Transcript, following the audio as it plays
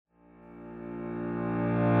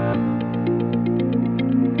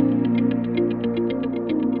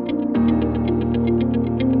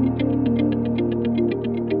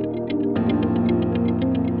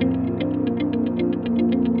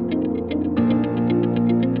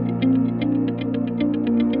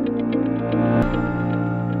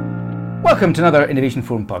Welcome to another Innovation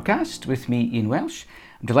Forum podcast with me, Ian Welsh.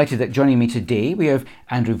 I'm delighted that joining me today we have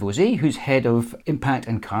Andrew Vosey, who's Head of Impact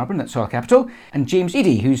and Carbon at Soil Capital, and James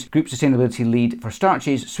Eadie, who's Group Sustainability Lead for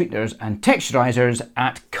Starches, Sweeteners and Texturisers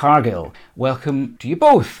at Cargill. Welcome to you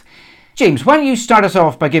both. James, why don't you start us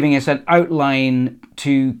off by giving us an outline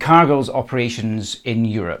to Cargill's operations in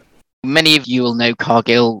Europe? Many of you will know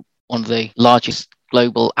Cargill, one of the largest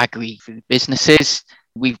global agri-food businesses.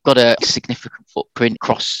 We've got a significant footprint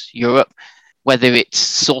across Europe, whether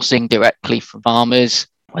it's sourcing directly from farmers,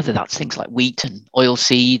 whether that's things like wheat and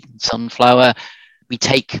oilseed and sunflower. We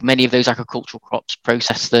take many of those agricultural crops,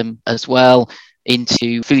 process them as well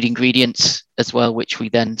into food ingredients as well, which we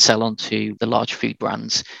then sell on to the large food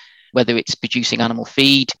brands, whether it's producing animal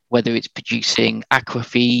feed, whether it's producing aqua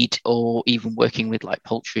feed, or even working with like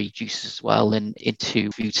poultry juices as well and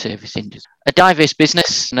into food service industry. A diverse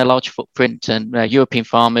business and a large footprint, and European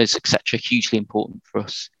farmers, etc., hugely important for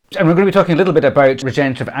us. And we're going to be talking a little bit about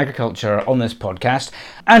regenerative agriculture on this podcast.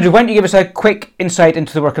 Andrew, why don't you give us a quick insight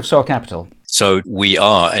into the work of Soil Capital? So we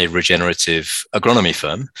are a regenerative agronomy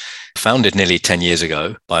firm, founded nearly 10 years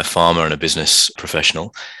ago by a farmer and a business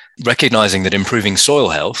professional, recognizing that improving soil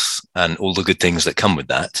health and all the good things that come with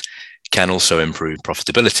that can also improve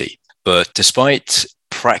profitability. But despite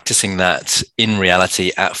practicing that in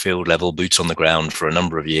reality at field level, boots on the ground for a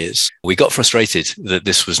number of years, we got frustrated that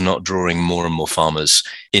this was not drawing more and more farmers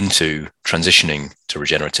into transitioning to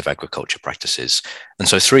regenerative agriculture practices. And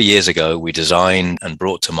so 3 years ago, we designed and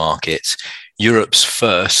brought to market Europe's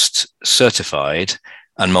first certified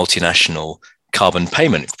and multinational carbon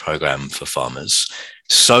payment program for farmers,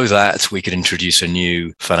 so that we could introduce a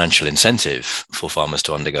new financial incentive for farmers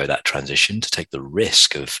to undergo that transition, to take the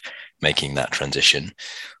risk of making that transition,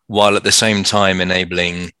 while at the same time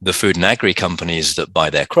enabling the food and agri companies that buy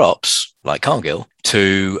their crops, like Cargill,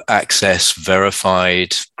 to access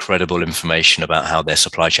verified, credible information about how their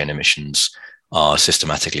supply chain emissions are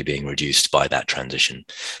systematically being reduced by that transition.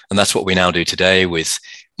 And that's what we now do today with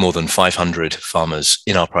more than 500 farmers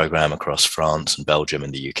in our program across France and Belgium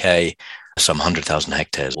and the UK, some 100,000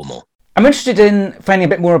 hectares or more. I'm interested in finding a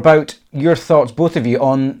bit more about your thoughts, both of you,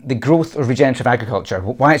 on the growth of regenerative agriculture,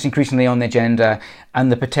 why it's increasingly on the agenda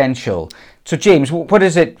and the potential. So James, what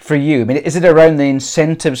is it for you? I mean, is it around the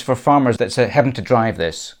incentives for farmers that's helping to drive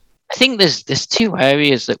this? I think there's two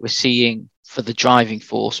areas that we're seeing for the driving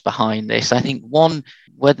force behind this. I think one,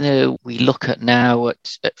 whether we look at now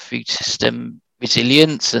at food system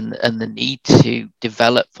resilience and the need to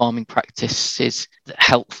develop farming practices that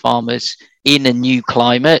help farmers in a new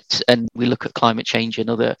climate, and we look at climate change and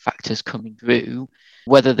other factors coming through,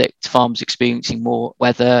 whether that's farmers experiencing more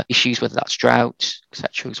weather issues, whether that's drought,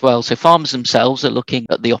 etc. as well. So farmers themselves are looking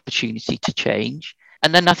at the opportunity to change.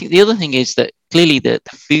 And then I think the other thing is that clearly the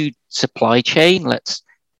food supply chain,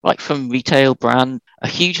 like from retail brand, are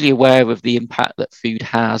hugely aware of the impact that food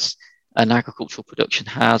has and agricultural production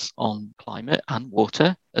has on climate and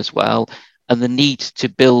water as well, and the need to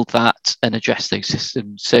build that and address those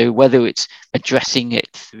systems. So whether it's addressing it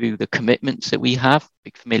through the commitments that we have,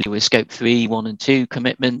 be familiar with Scope 3, 1 and 2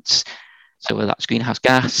 commitments, so whether that's greenhouse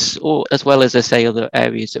gas, or as well as I say, other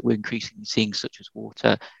areas that we're increasingly seeing, such as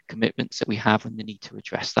water commitments that we have, and the need to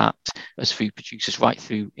address that as food producers right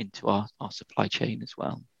through into our supply chain as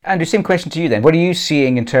well. Andrew, same question to you then. What are you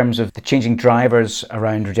seeing in terms of the changing drivers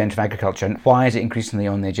around regenerative agriculture, and why is it increasingly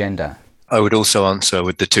on the agenda? I would also answer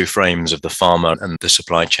with the two frames of the farmer and the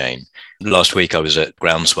supply chain. Last week, I was at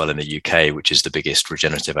Groundswell in the UK, which is the biggest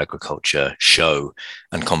regenerative agriculture show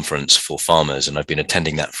and conference for farmers, and I've been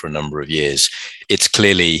attending that for a number of years. It's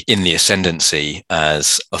clearly in the ascendancy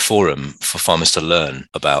as a forum for farmers to learn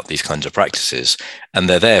about these kinds of practices, and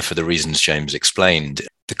they're there for the reasons James explained.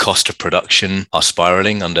 The cost of production are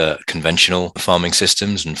spiraling under conventional farming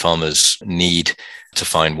systems, and farmers need to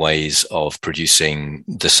find ways of producing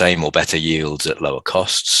the same or better yields at lower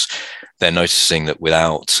costs. They're noticing that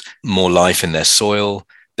without more life in their soil,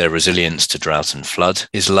 their resilience to drought and flood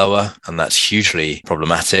is lower, and that's hugely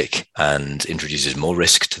problematic and introduces more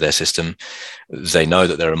risk to their system. They know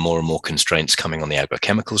that there are more and more constraints coming on the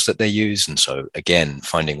agrochemicals that they use, and so again,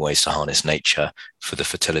 finding ways to harness nature for the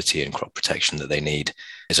fertility and crop protection that they need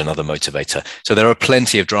is another motivator. So there are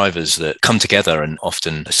plenty of drivers that come together, and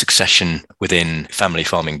often a succession within family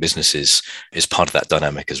farming businesses is part of that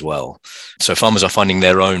dynamic as well. So farmers are finding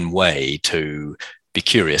their own way to be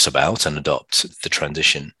curious about and adopt the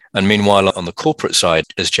transition. And meanwhile, on the corporate side,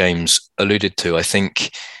 as James alluded to, I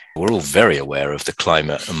think we're all very aware of the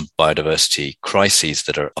climate and biodiversity crises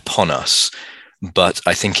that are upon us. But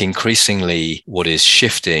I think increasingly what is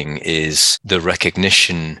shifting is the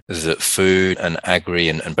recognition that food and agri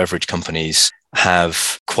and beverage companies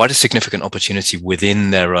have quite a significant opportunity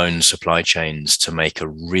within their own supply chains to make a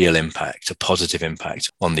real impact, a positive impact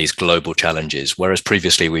on these global challenges. Whereas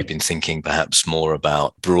previously we've been thinking perhaps more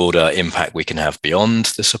about broader impact we can have beyond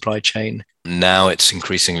the supply chain. Now it's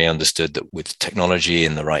increasingly understood that with technology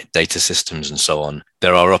and the right data systems and so on,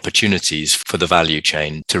 there are opportunities for the value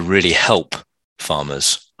chain to really help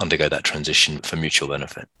farmers undergo that transition for mutual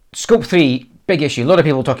benefit. Scope 3, big issue. A lot of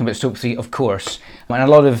people talking about Scope 3, of course. And a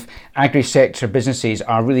lot of agri-sector businesses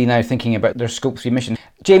are really now thinking about their Scope 3 emissions.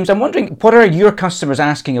 James, I'm wondering, what are your customers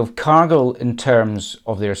asking of Cargill in terms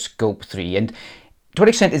of their Scope 3? And to what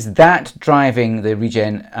extent is that driving the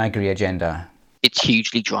Regen Agri agenda? It's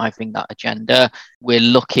hugely driving that agenda. We're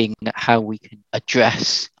looking at how we can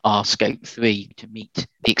address our Scope 3 to meet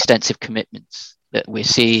the extensive commitments that we're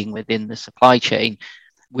seeing within the supply chain.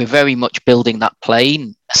 We're very much building that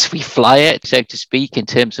plane as we fly it, so to speak, in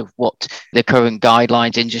terms of what the current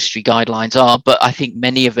guidelines, industry guidelines are. But I think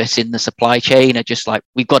many of us in the supply chain are just like,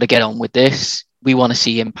 we've got to get on with this. We want to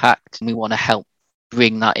see impact and we want to help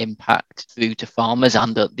bring that impact through to farmers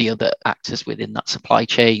and the other actors within that supply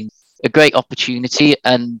chain. A great opportunity,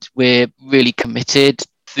 and we're really committed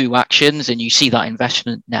through actions. And you see that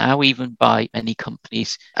investment now, even by many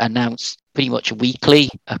companies, announced pretty much weekly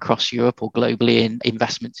across Europe or globally in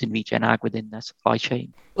investments in Regen Ag within their supply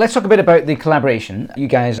chain. Let's talk a bit about the collaboration you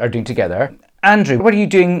guys are doing together. Andrew, what are you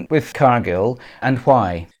doing with Cargill and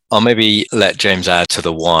why? I'll maybe let James add to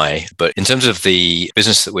the why, but in terms of the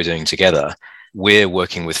business that we're doing together, we're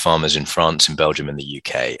working with farmers in France, in Belgium, and the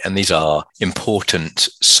UK, and these are important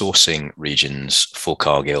sourcing regions for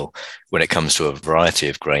Cargill when it comes to a variety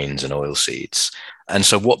of grains and oilseeds. And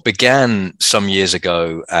so what began some years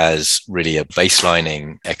ago as really a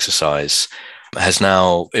baselining exercise has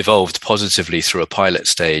now evolved positively through a pilot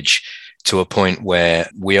stage to a point where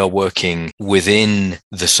we are working within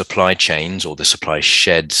the supply chains or the supply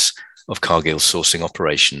sheds of Cargill's sourcing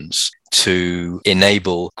operations to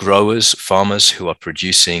enable growers, farmers who are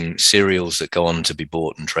producing cereals that go on to be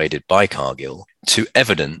bought and traded by Cargill to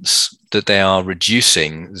evidence that they are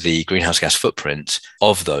reducing the greenhouse gas footprint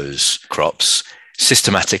of those crops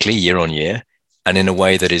systematically year on year and in a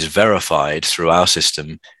way that is verified through our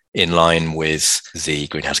system in line with the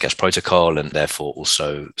Greenhouse Gas Protocol and therefore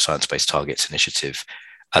also Science Based Targets initiative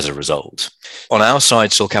as a result. On our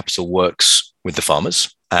side, Soil Capital works with the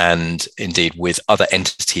farmers and indeed with other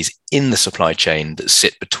entities in the supply chain that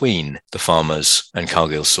sit between the farmers and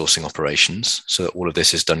Cargill's sourcing operations, so that all of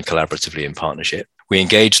this is done collaboratively in partnership. We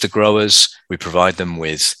engage the growers, we provide them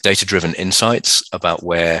with data-driven insights about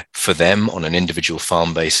where, for them, on an individual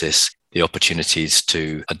farm basis, the opportunities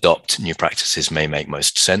to adopt new practices may make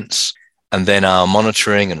most sense. And then our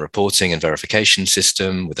monitoring and reporting and verification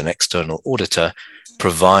system with an external auditor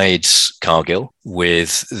provides Cargill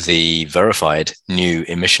with the verified new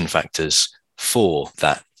emission factors for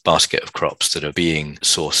that basket of crops that are being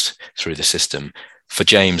sourced through the system for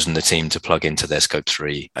James and the team to plug into their Scope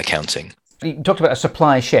 3 accounting. You talked about a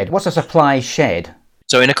supply shed. What's a supply shed?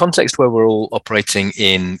 So in a context where we're all operating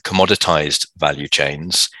in commoditized value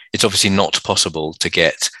chains, it's obviously not possible to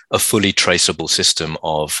get a fully traceable system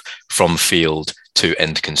of from field to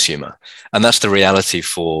end consumer. And that's the reality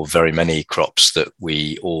for very many crops that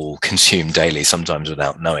we all consume daily, sometimes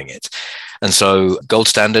without knowing it. And so Gold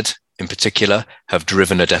Standard in particular have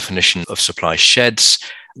driven a definition of supply sheds,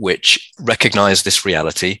 which recognize this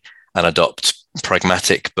reality and adopt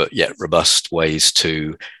pragmatic but yet robust ways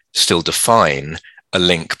to still define a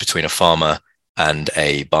link between a farmer and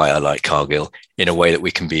a buyer like Cargill in a way that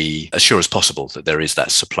we can be as sure as possible that there is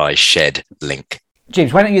that supply shed link.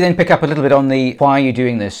 James, why don't you then pick up a little bit on the why are you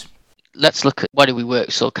doing this? Let's look at why do we work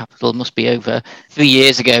Soil Capital. It must be over 3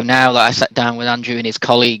 years ago now that I sat down with Andrew and his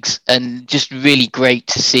colleagues, and just really great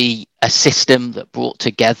to see a system that brought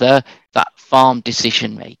together that farm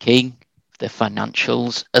decision making, the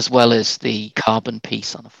financials, as well as the carbon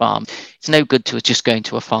piece on a farm. It's no good to us just going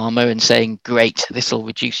to a farmer and saying, great, this will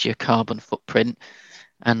reduce your carbon footprint.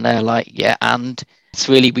 And they're like, yeah, and it's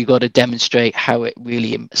really, we've got to demonstrate how it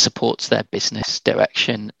really supports their business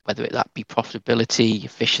direction, whether that be profitability,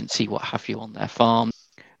 efficiency, what have you on their farm.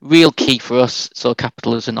 Real key for us, Soil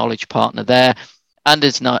Capital as a knowledge partner there. And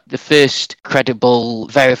as not the first credible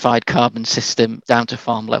verified carbon system down to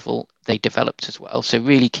farm level they developed as well. So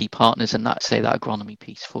really key partners, and that's that agronomy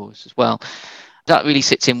piece for us as well. That really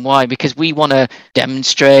sits in why, because we want to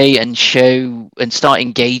demonstrate and show and start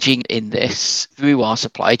engaging in this through our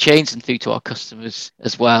supply chains and through to our customers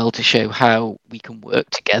as well, to show how we can work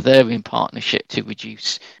together in partnership to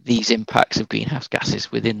reduce these impacts of greenhouse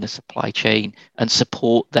gases within the supply chain and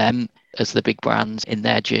support them as the big brands in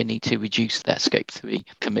their journey to reduce their Scope 3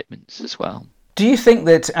 commitments as well. Do you think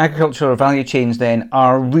that agricultural value chains then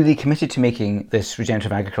are really committed to making this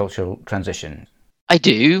regenerative agricultural transition? I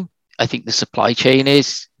do. I think the supply chain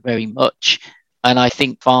is very much. And I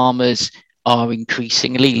think farmers are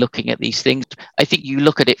increasingly looking at these things. I think you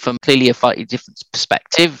look at it from clearly a slightly different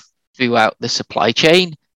perspective throughout the supply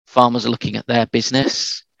chain. Farmers are looking at their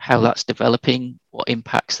business, how that's developing, what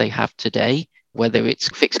impacts they have today, whether it's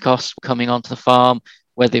fixed costs coming onto the farm,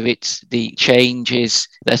 whether it's the changes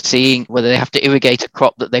they're seeing, whether they have to irrigate a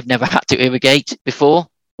crop that they've never had to irrigate before,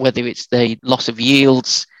 whether it's the loss of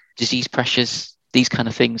yields, disease pressures, these kind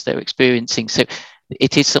of things they're experiencing. So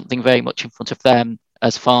it is something very much in front of them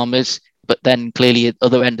as farmers. But then clearly at the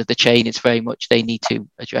other end of the chain, it's very much they need to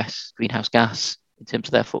address greenhouse gas in terms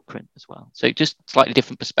of their footprint as well. So just slightly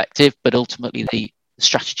different perspective, but ultimately the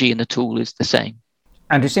strategy and the tool is the same.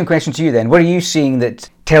 Andrew, same question to you then. What are you seeing that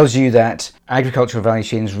tells you that agricultural value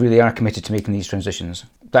chains really are committed to making these transitions?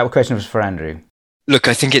 That question was for Andrew. Look,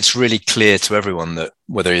 I think it's really clear to everyone that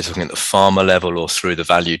whether you're talking at the farmer level or through the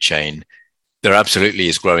value chain, there absolutely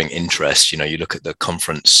is growing interest. You know, you look at the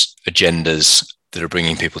conference agendas that are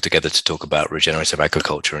bringing people together to talk about regenerative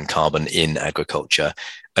agriculture and carbon in agriculture,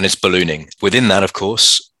 and it's ballooning. Within that, of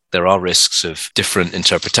course, there are risks of different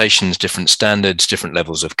interpretations, different standards, different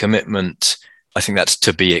levels of commitment. I think that's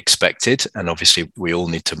to be expected. And obviously, we all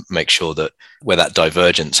need to make sure that where that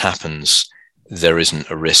divergence happens, there isn't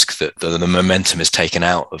a risk that the momentum is taken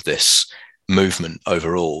out of this movement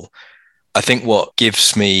overall. I think what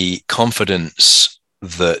gives me confidence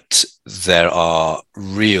that there are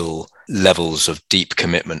real levels of deep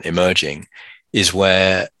commitment emerging is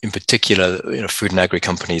where, in particular, food and agri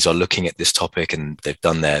companies are looking at this topic and they've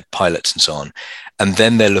done their pilots and so on. And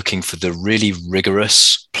then they're looking for the really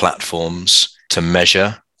rigorous platforms to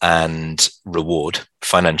measure and reward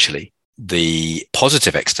financially the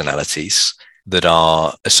positive externalities that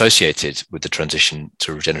are associated with the transition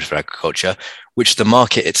to regenerative agriculture, which the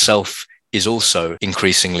market itself is also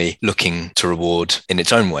increasingly looking to reward in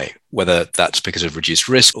its own way, whether that's because of reduced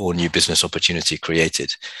risk or new business opportunity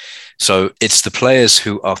created. So it's the players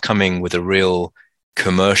who are coming with a real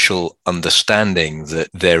commercial understanding that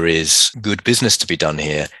there is good business to be done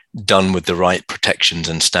here, done with the right protections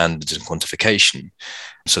and standards and quantification,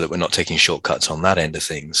 so that we're not taking shortcuts on that end of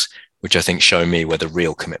things, which I think show me where the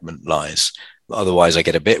real commitment lies. Otherwise, I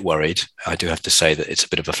get a bit worried. I do have to say that it's a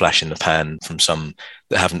bit of a flash in the pan from some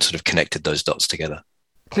that haven't sort of connected those dots together.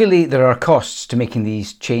 Clearly, there are costs to making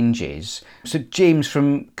these changes. So, James,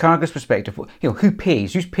 from Cargill's perspective, who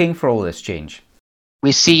pays? Who's paying for all this change?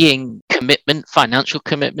 We're seeing financial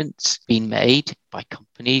commitments being made by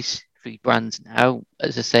companies, food brands now,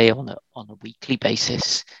 as I say, on a weekly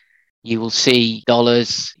basis. You will see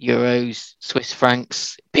dollars, euros, Swiss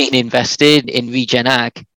francs being invested in Regen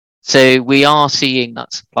Ag. So we are seeing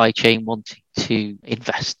that supply chain wanting to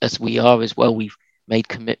invest as we are as well. We've made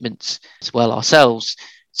commitments as well ourselves.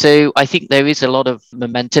 So I think there is a lot of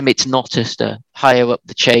momentum. It's not just a higher up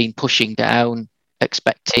the chain, pushing down,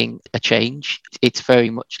 expecting a change. It's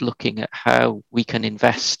very much looking at how we can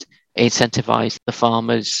invest, incentivize the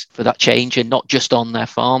farmers for that change, and not just on their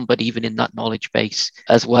farm, but even in that knowledge base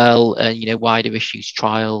as well, and wider issues,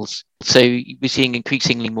 trials. So we're seeing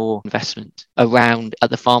increasingly more investment around at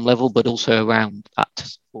the farm level, but also around that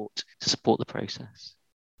to support the process.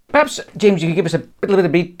 Perhaps, James, you could give us a little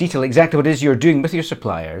bit of detail exactly what it is you're doing with your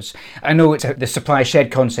suppliers. I know it's the supply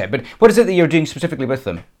shed concept, but what is it that you're doing specifically with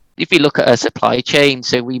them? If you look at a supply chain,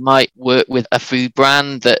 so we might work with a food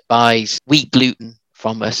brand that buys wheat gluten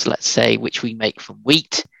from us, let's say, which we make from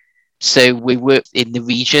wheat. So we work in the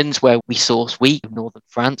regions where we source wheat, northern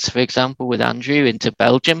France, for example, with Andrew, into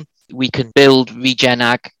Belgium. We can build Regen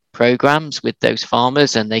Ag programs with those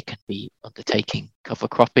farmers, and they can be undertaking cover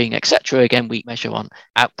cropping, etc. Again, we measure on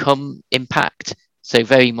outcome impact. So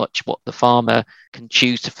very much what the farmer can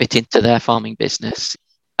choose to fit into their farming business.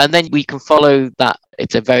 And then we can follow that.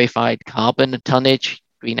 It's a verified carbon tonnage,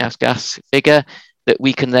 greenhouse gas figure that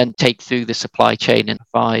we can then take through the supply chain and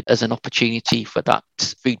provide as an opportunity for that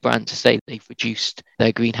food brand to say they've reduced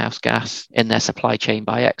their greenhouse gas in their supply chain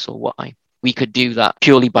by X or Y. We could do that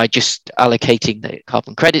purely by just allocating the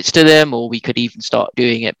carbon credits to them, or we could even start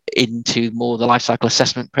doing it into more the life cycle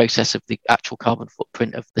assessment process of the actual carbon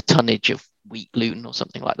footprint of the tonnage of wheat gluten or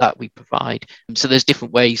something like that we provide. So there's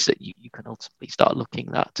different ways that you can ultimately start looking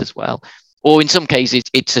at that as well. Or in some cases,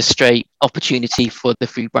 it's a straight opportunity for the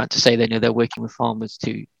food brand to say they know they're working with farmers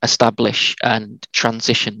to establish and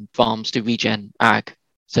transition farms to Regen Ag.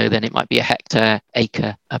 So then it might be a hectare,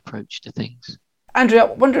 acre approach to things. Andrew, I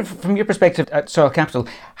wonder from your perspective at Soil Capital,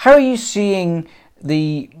 how are you seeing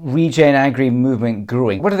the Regen Agri movement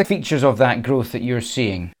growing? What are the features of that growth that you're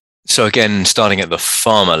seeing? So again, starting at the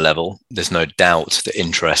farmer level, there's no doubt that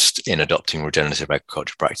interest in adopting regenerative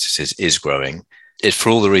agriculture practices is growing. It's for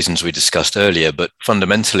all the reasons we discussed earlier, but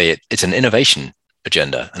fundamentally it's an innovation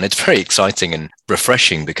agenda. And it's very exciting and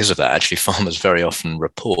refreshing because of that. Actually, farmers very often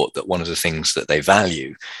report that one of the things that they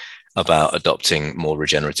value about adopting more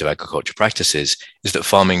regenerative agriculture practices is that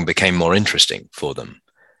farming became more interesting for them,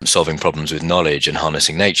 solving problems with knowledge and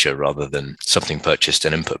harnessing nature rather than something purchased,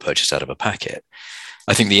 an input purchased out of a packet.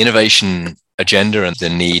 I think the innovation agenda and the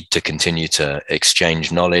need to continue to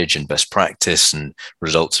exchange knowledge and best practice and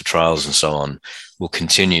results of trials and so on will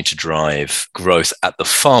continue to drive growth at the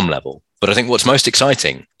farm level. But I think what's most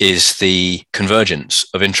exciting is the convergence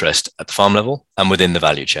of interest at the farm level and within the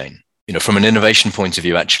value chain. From an innovation point of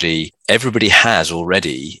view, actually, everybody has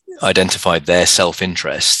already identified their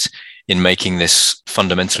self-interest in making this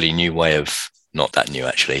fundamentally new way of, not that new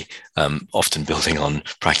actually, often building on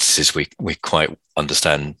practices we quite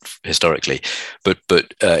understand historically, but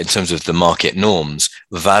in terms of the market norms,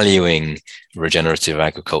 valuing regenerative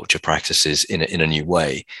agriculture practices in a new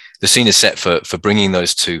way. The scene is set for bringing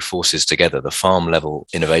those two forces together, the farm level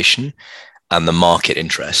innovation and the market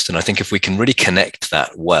interest. And I think if we can really connect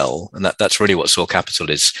that well, and that's really what Soil Capital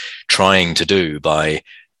is trying to do by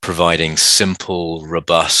providing simple,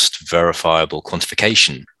 robust, verifiable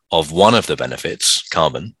quantification of one of the benefits,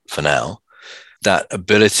 carbon for now, that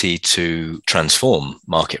ability to transform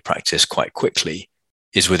market practice quite quickly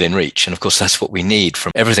is within reach. And of course, that's what we need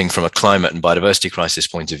from everything from a climate and biodiversity crisis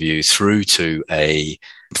point of view through to a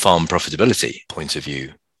farm profitability point of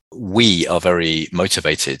view. We are very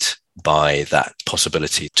motivated by that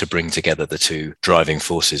possibility to bring together the two driving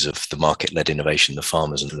forces of the market-led innovation, the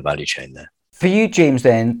farmers and the value chain there. For you, James,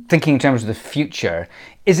 then, thinking in terms of the future,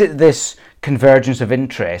 is it this convergence of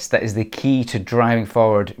interest that is the key to driving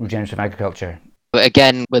forward regenerative agriculture? But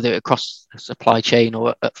again, whether across the supply chain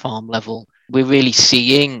or at farm level, we're really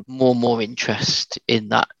seeing more and more interest in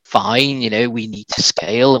that. Fine, we need to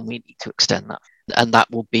scale and we need to extend that. And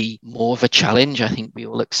that will be more of a challenge. I think we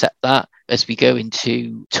all accept that as we go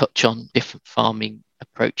into touch on different farming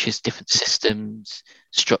approaches, different systems,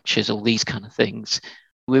 structures, all these kind of things.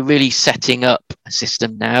 We're really setting up a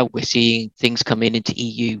system now. We're seeing things come into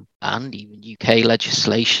EU and even UK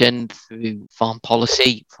legislation through farm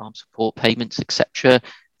policy, farm support payments, etc.,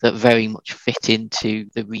 that very much fit into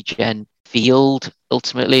the regen field,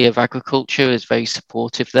 ultimately, of agriculture, is very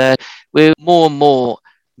supportive there. We're more and more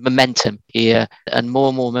momentum here and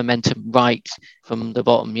more momentum right from the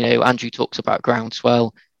bottom. Andrew talks about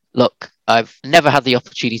groundswell. Look, I've never had the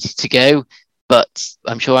opportunity to go, but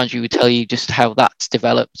I'm sure Andrew would tell you just how that's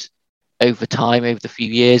developed over time, over the few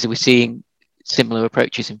years. We're seeing similar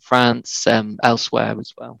approaches in France, elsewhere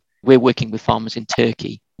as well. We're working with farmers in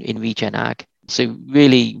Turkey in Regen Ag. So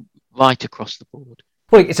really right across the board.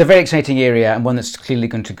 Well, it's a very exciting area and one that's clearly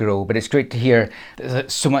going to grow, but it's great to hear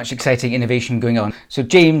there's so much exciting innovation going on. So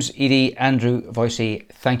James, Edie, Andrew, Voisey,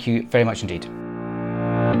 thank you very much indeed.